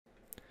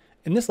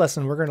In this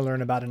lesson, we're going to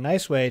learn about a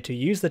nice way to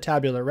use the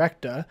tabula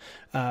recta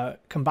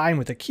combined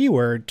with a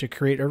keyword to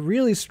create a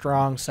really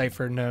strong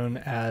cipher known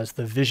as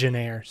the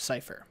Vigènere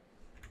cipher.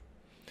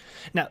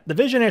 Now, the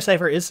Vigènere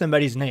cipher is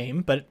somebody's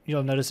name, but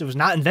you'll notice it was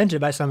not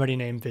invented by somebody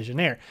named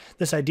Vigènere.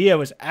 This idea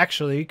was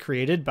actually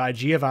created by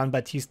Giovan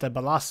Battista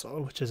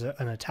Balasso, which is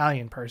an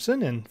Italian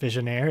person, and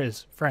Vigènere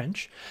is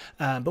French.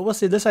 But we'll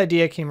see this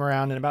idea came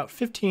around in about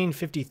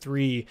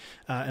 1553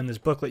 in this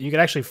booklet. You could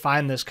actually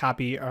find this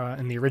copy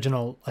in the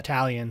original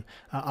Italian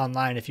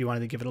online if you wanted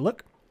to give it a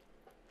look.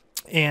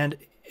 And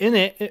in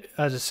it,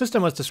 a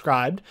system was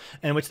described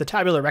in which the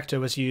tabula recta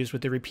was used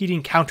with the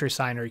repeating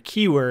countersign or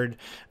keyword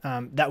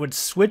that would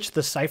switch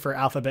the cipher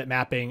alphabet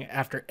mapping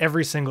after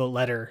every single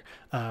letter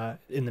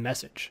in the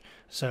message.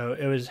 So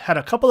it had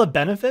a couple of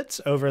benefits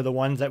over the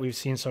ones that we've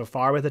seen so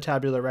far with the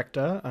tabula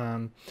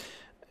recta,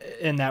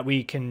 in that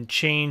we can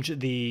change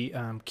the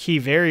key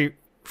very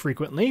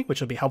frequently,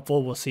 which will be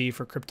helpful, we'll see,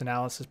 for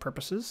cryptanalysis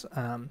purposes.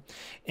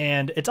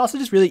 And it's also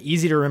just really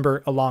easy to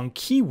remember a long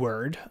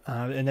keyword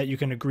and that you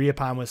can agree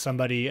upon with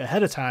somebody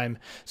ahead of time.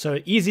 So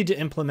easy to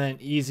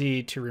implement,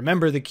 easy to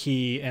remember the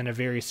key, and a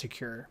very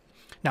secure.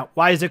 Now,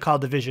 why is it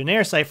called the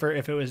Vigènere cipher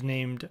if it was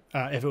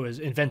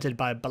invented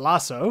by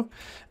Balasso?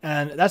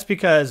 And that's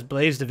because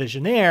Blaise de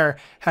Vigènere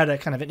had a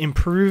kind of an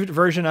improved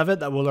version of it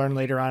that we'll learn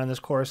later on in this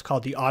course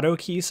called the auto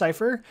key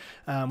cipher,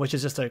 which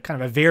is just a kind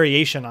of a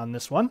variation on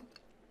this one.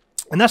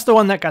 And that's the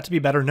one that got to be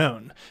better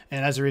known.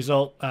 And as a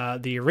result,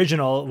 the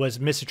original was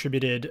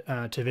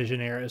misattributed to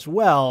Vigènere as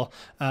well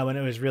when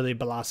it was really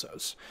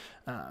Balasso's.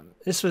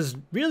 This was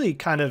really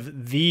kind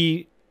of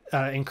the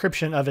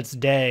encryption of its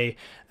day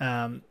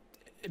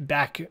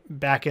back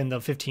in the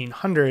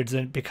 1500s,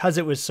 and because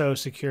it was so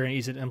secure and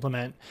easy to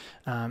implement,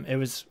 it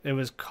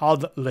was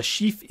called le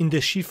chiffre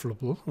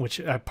indéchiffrable,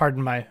 which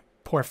pardon my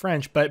poor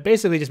French, but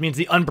basically just means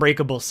the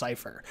unbreakable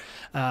cipher.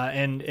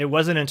 And it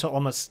wasn't until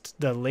almost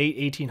the late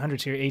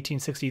 1800s here,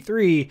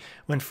 1863,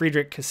 when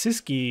Friedrich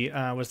Kasiski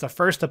was the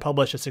first to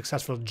publish a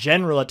successful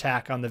general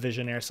attack on the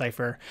Vigènere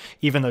cipher,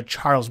 even though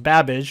Charles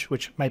Babbage,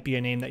 which might be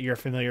a name that you're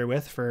familiar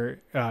with for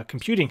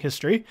computing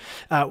history,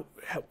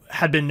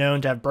 had been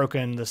known to have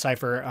broken the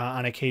cipher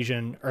on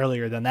occasion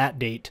earlier than that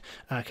date.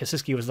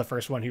 Kasiski was the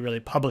first one who really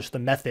published the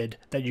method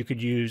that you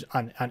could use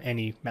on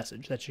any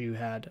message that you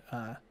had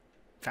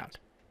found.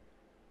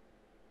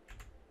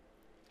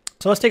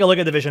 So let's take a look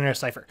at the Vigènere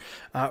cipher.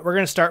 We're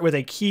going to start with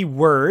a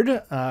keyword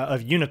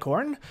of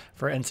unicorn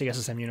for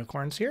NCSSM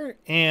unicorns here.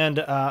 And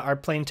our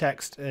plain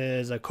text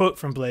is a quote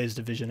from Blaise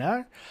de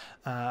Vigènere.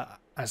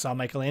 I saw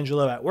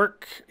Michelangelo at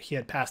work. He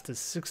had passed his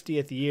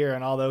 60th year,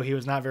 and although he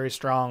was not very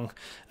strong,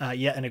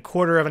 yet in a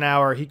quarter of an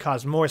hour he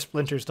caused more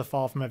splinters to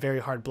fall from a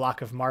very hard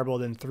block of marble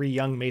than 3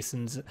 young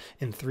masons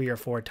in 3 or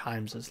 4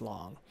 times as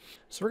long.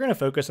 So we're going to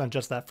focus on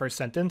just that first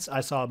sentence.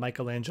 I saw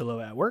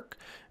Michelangelo at work.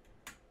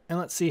 And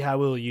let's see how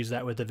we'll use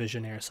that with the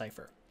Vigènere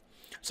cipher.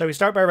 So we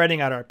start by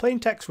writing out our plain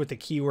text with the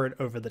keyword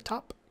over the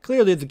top.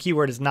 Clearly the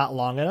keyword is not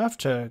long enough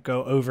to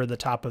go over the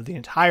top of the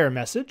entire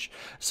message,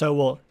 so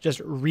we'll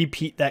just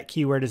repeat that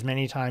keyword as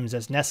many times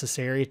as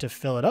necessary to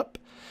fill it up.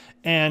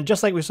 And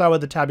just like we saw with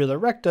the tabula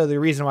recta, the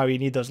reason why we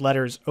need those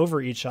letters over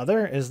each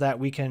other is that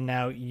we can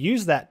now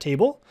use that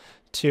table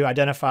to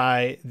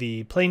identify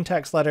the plain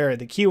text letter,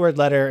 the keyword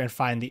letter, and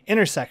find the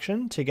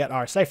intersection to get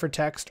our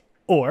ciphertext.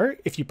 Or,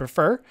 if you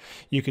prefer,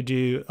 you could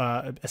do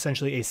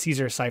essentially a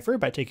Caesar cipher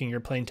by taking your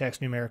plain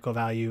text numerical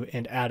value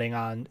and adding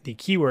on the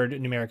keyword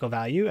numerical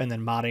value and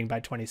then modding by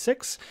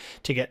 26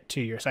 to get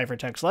to your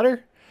ciphertext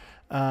letter.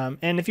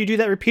 And if you do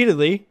that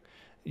repeatedly,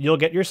 you'll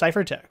get your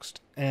ciphertext.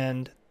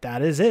 And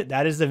that is it.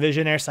 That is the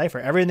Vigènere cipher.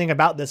 Everything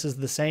about this is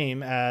the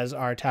same as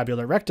our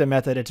tabula recta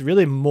method. It's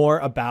really more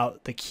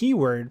about the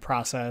keyword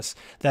process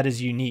that is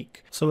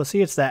unique. So we'll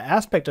see it's that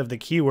aspect of the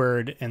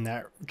keyword and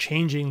that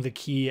changing the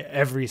key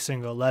every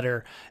single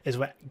letter is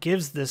what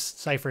gives this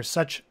cipher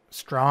such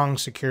strong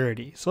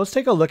security. So let's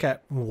take a look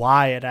at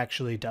why it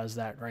actually does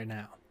that right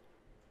now.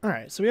 All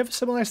right, so we have a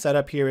similar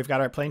setup here. We've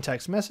got our plain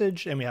text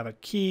message and we have a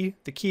key.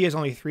 The key is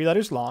only 3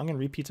 letters long and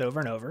repeats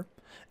over and over.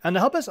 And to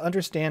help us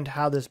understand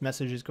how this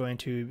message is going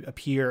to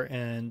appear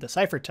in the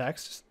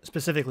ciphertext,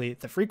 specifically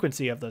the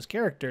frequency of those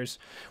characters,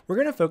 we're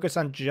going to focus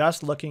on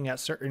just looking at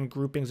certain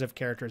groupings of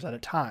characters at a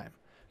time.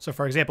 So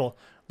for example,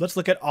 let's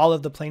look at all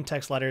of the plain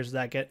text letters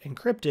that get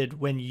encrypted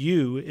when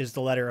U is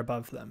the letter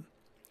above them.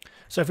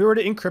 So if we were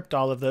to encrypt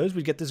all of those,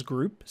 we'd get this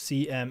group,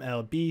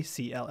 CMLB,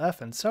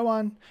 CLF, and so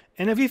on.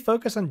 And if we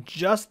focus on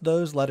just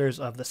those letters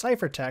of the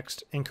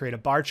ciphertext and create a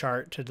bar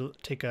chart to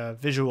take a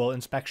visual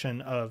inspection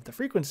of the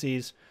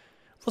frequencies,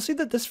 we'll see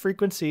that this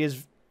frequency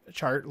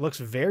chart looks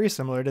very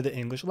similar to the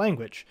English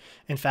language.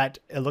 In fact,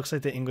 it looks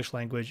like the English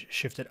language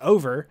shifted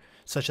over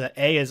such that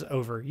A is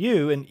over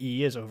U and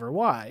E is over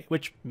Y,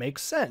 which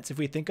makes sense if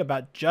we think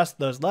about just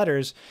those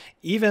letters,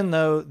 even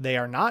though they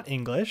are not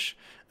English,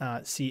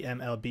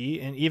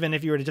 CMLB, and even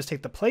if you were to just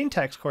take the plain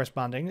text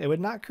corresponding, it would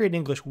not create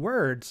English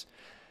words.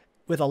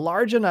 With a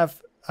large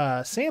enough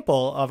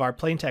sample of our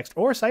plaintext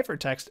or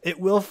ciphertext, it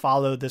will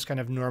follow this kind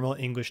of normal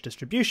English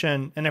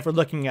distribution. And if we're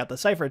looking at the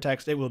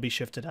ciphertext, it will be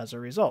shifted as a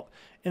result.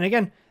 And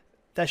again,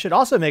 that should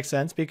also make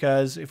sense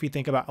because if we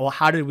think about, well,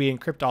 how did we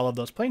encrypt all of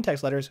those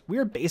plaintext letters? We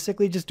are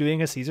basically just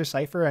doing a Caesar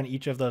cipher on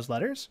each of those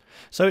letters.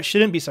 So it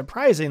shouldn't be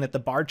surprising that the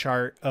bar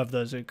chart of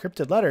those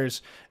encrypted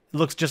letters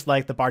looks just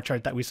like the bar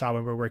chart that we saw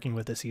when we're working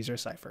with the Caesar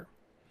cipher.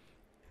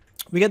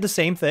 We get the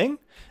same thing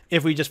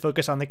if we just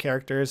focus on the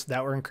characters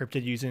that were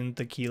encrypted using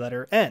the key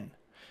letter N.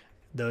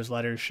 Those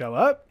letters show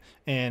up,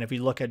 and if we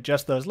look at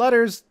just those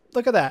letters,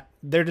 look at that.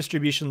 Their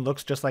distribution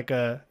looks just like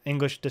a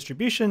English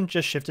distribution,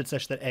 just shifted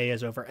such that A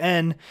is over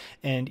N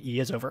and E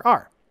is over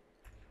R.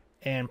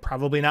 And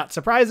probably not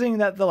surprising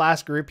that the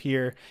last group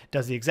here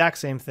does the exact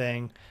same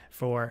thing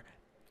for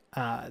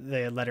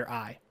the letter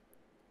I.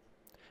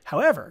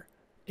 However,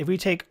 if we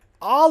take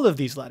all of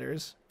these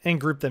letters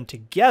and group them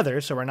together,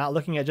 so we're not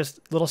looking at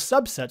just little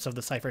subsets of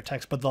the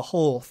ciphertext, but the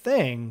whole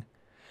thing,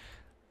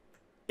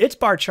 its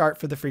bar chart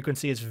for the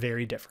frequency is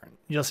very different.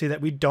 You'll see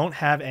that we don't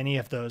have any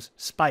of those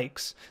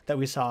spikes that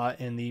we saw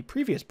in the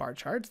previous bar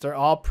charts. They're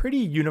all pretty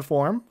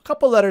uniform. A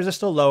couple letters are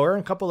still lower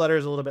and a couple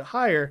letters a little bit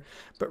higher,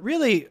 but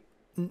really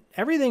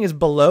everything is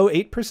below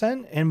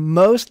 8% and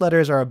most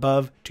letters are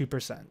above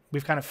 2%.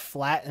 We've kind of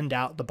flattened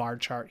out the bar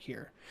chart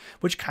here,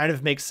 which kind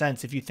of makes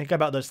sense. If you think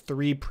about those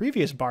three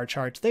previous bar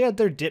charts, they had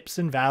their dips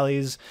and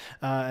valleys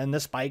and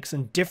the spikes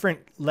and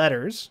different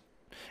letters.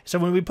 So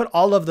when we put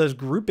all of those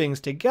groupings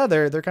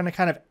together, they're going to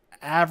kind of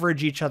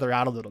average each other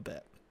out a little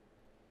bit.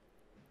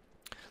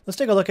 Let's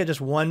take a look at just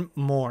one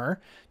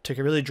more to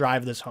really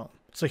drive this home.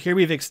 So here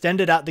we've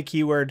extended out the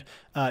keyword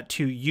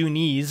to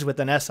unis with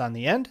an S on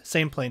the end,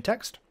 same plain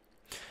text.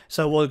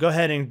 So we'll go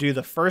ahead and do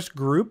the first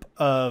group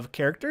of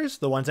characters,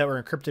 the ones that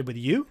were encrypted with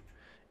U.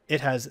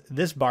 It has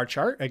this bar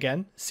chart,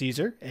 again,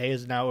 Caesar, A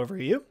is now over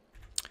U.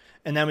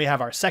 And then we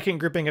have our second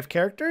grouping of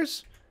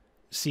characters,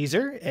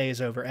 Caesar, A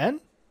is over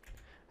N.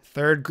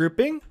 Third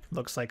grouping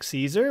looks like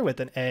Caesar with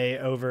an A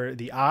over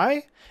the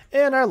I,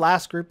 and our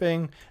last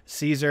grouping,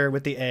 Caesar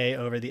with the A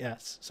over the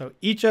S. So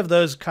each of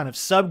those kind of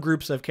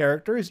subgroups of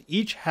characters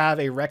each have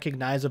a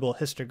recognizable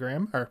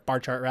histogram, or bar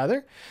chart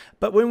rather,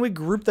 but when we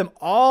group them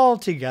all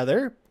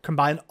together,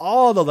 combine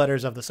all the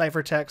letters of the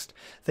ciphertext,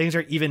 things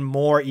are even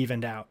more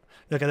evened out.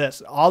 Look at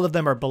this, all of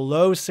them are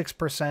below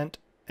 6%,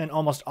 and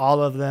almost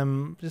all of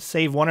them, just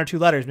save one or two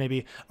letters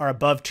maybe, are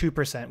above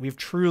 2%. We've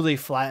truly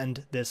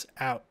flattened this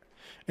out.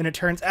 And it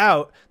turns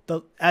out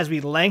that as we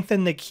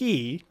lengthen the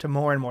key to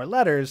more and more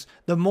letters,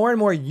 the more and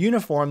more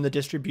uniform the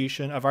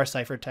distribution of our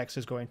ciphertext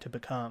is going to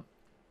become.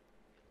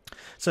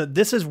 So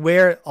this is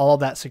where all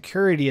that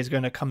security is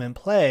going to come in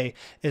play,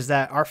 is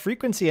that our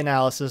frequency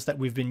analysis that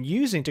we've been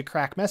using to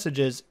crack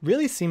messages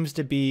really seems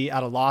to be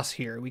at a loss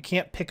here. We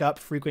can't pick up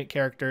frequent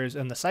characters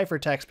in the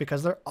ciphertext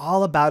because they're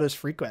all about as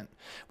frequent,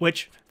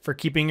 which for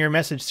keeping your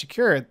message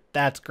secure,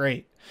 that's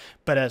great.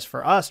 But as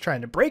for us trying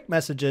to break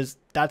messages,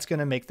 that's going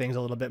to make things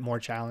a little bit more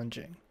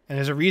challenging. And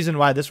there's a reason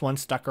why this one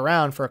stuck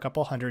around for a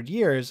couple hundred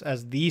years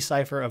as the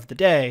cipher of the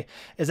day,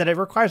 is that it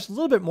requires a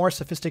little bit more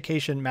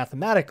sophistication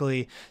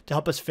mathematically to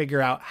help us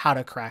figure out how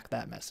to crack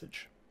that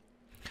message.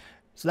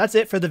 So that's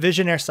it for the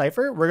Vigènere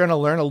cipher. We're going to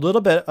learn a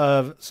little bit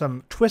of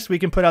some twists we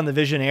can put on the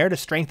Vigènere to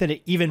strengthen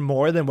it even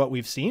more than what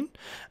we've seen.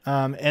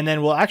 And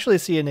then we'll actually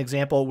see an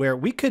example where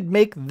we could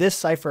make this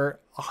cipher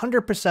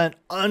 100%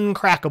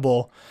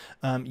 uncrackable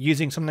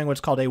using something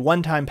what's called a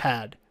one-time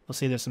pad. We'll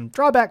see there's some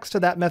drawbacks to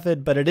that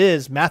method, but it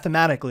is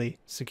mathematically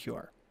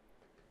secure.